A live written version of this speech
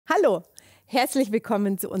Hallo, herzlich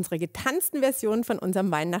willkommen zu unserer getanzten Version von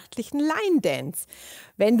unserem weihnachtlichen Line-Dance.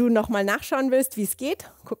 Wenn du nochmal nachschauen willst, wie es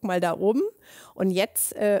geht, guck mal da oben. Und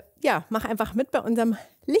jetzt, mach einfach mit bei unserem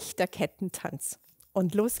Lichterkettentanz.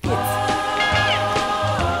 Und los geht's.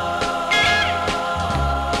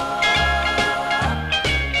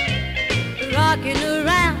 Rocking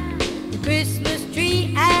around the Christmas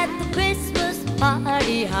tree at the Christmas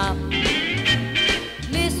party hop.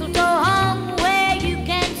 Mistletoe hung where you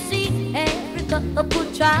can see every couple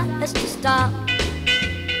tries to stop.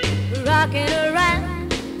 Rocking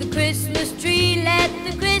around the Christmas tree, let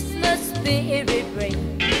the Christmas spirit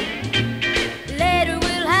ring. Later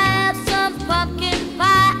we'll have some pumpkin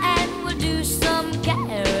pie and we'll do some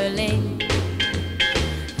caroling.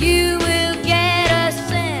 You will get a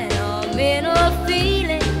sentimental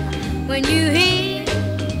feeling when you hear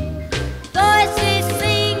voices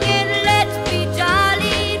singing, let's be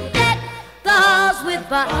jolly, deck the halls with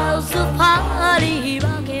boughs of holly.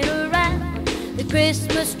 Rocking around the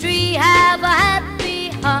Christmas tree, have a happy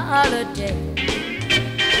holiday.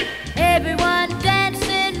 Everyone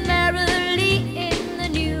dancing merrily in the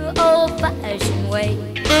new old-fashioned way.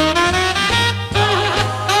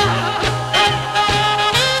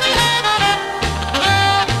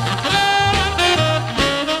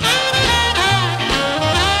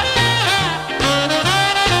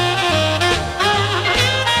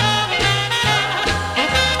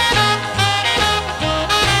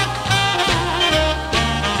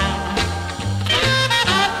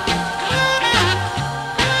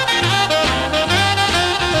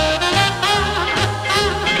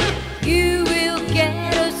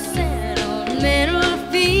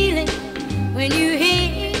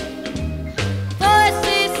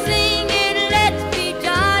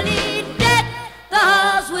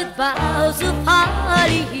 Boughs of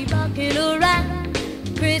holly, rocking around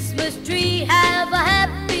the Christmas tree, have a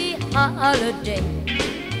happy holiday.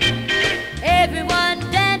 Everyone